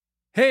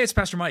Hey, it's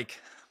Pastor Mike.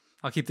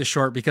 I'll keep this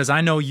short because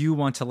I know you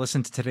want to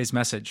listen to today's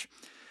message.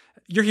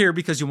 You're here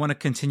because you want to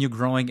continue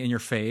growing in your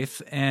faith,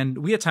 and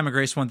we at Time of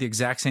Grace want the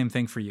exact same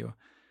thing for you.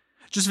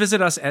 Just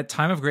visit us at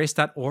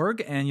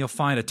timeofgrace.org, and you'll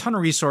find a ton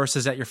of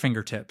resources at your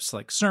fingertips,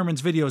 like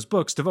sermons, videos,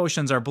 books,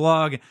 devotions, our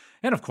blog,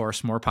 and of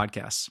course, more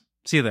podcasts.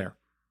 See you there.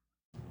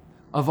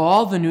 Of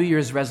all the New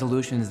Year's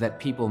resolutions that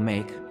people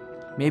make,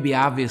 maybe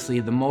obviously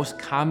the most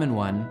common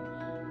one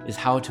is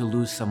how to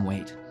lose some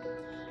weight.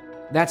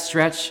 That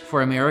stretch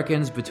for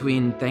Americans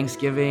between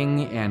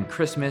Thanksgiving and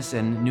Christmas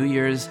and New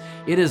Year's,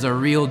 it is a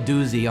real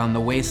doozy on the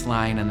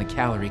waistline and the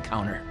calorie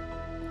counter.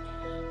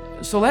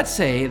 So let's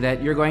say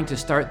that you're going to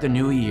start the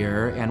new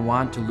year and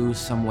want to lose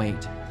some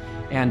weight.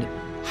 And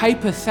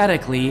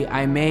hypothetically,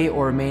 I may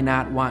or may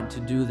not want to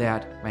do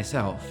that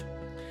myself.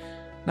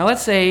 Now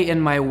let's say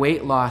in my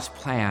weight loss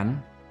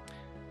plan,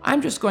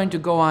 I'm just going to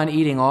go on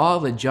eating all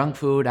the junk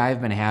food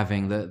I've been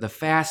having, the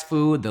fast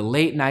food, the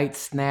late night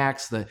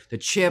snacks, the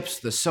chips,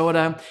 the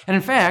soda. And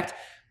in fact,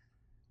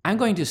 I'm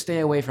going to stay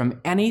away from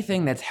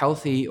anything that's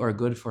healthy or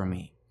good for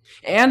me.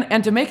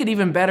 And to make it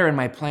even better in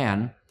my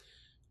plan,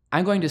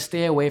 I'm going to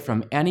stay away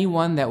from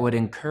anyone that would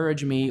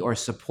encourage me or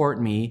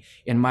support me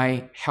in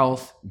my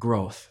health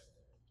growth.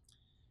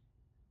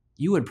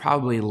 You would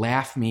probably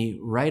laugh me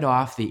right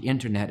off the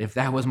internet if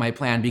that was my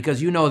plan,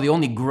 because you know the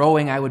only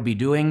growing I would be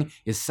doing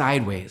is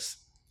sideways.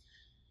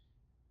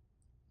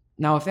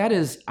 Now, if that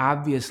is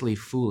obviously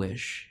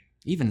foolish,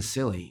 even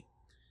silly,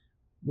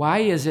 why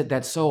is it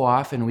that so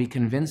often we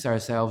convince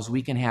ourselves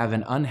we can have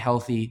an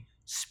unhealthy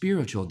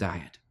spiritual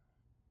diet?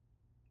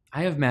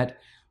 I have met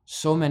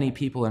so many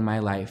people in my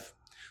life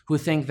who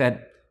think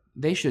that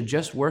they should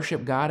just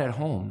worship God at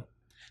home,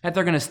 that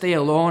they're going to stay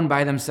alone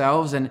by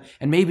themselves and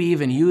maybe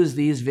even use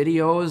these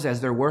videos as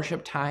their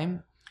worship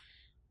time.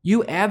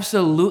 You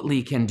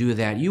absolutely can do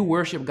that. You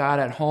worship God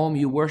at home.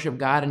 You worship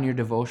God in your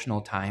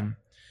devotional time.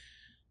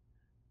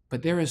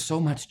 But there is so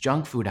much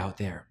junk food out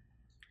there.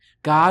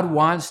 God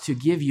wants to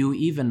give you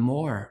even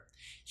more.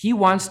 He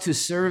wants to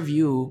serve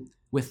you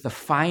with the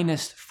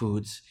finest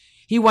foods.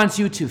 He wants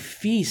you to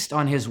feast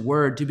on His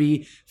word, to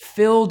be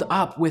filled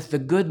up with the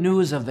good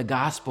news of the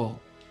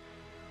gospel.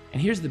 And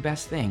here's the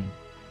best thing.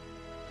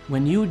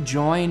 When you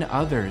join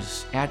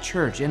others at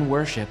church in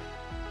worship,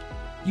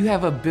 you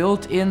have a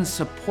built-in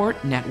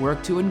support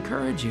network to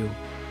encourage you.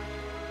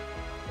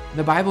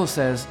 The Bible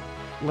says,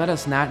 let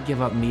us not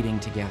give up meeting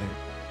together,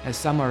 as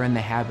some are in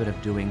the habit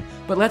of doing,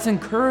 but let's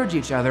encourage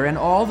each other, and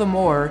all the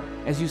more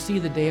as you see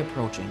the day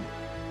approaching.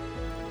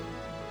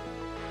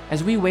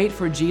 As we wait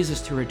for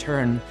Jesus to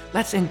return,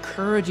 let's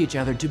encourage each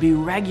other to be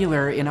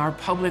regular in our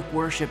public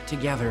worship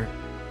together.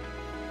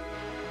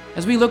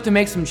 As we look to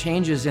make some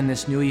changes in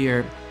this new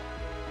year,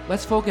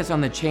 let's focus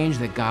on the change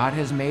that God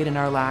has made in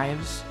our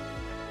lives.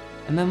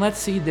 And then let's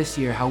see this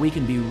year how we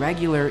can be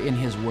regular in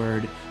His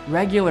word,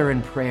 regular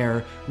in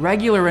prayer,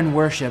 regular in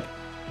worship,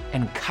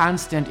 and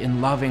constant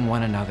in loving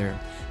one another.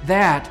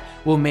 That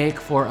will make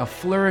for a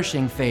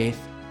flourishing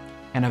faith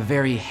and a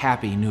very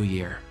happy new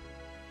year.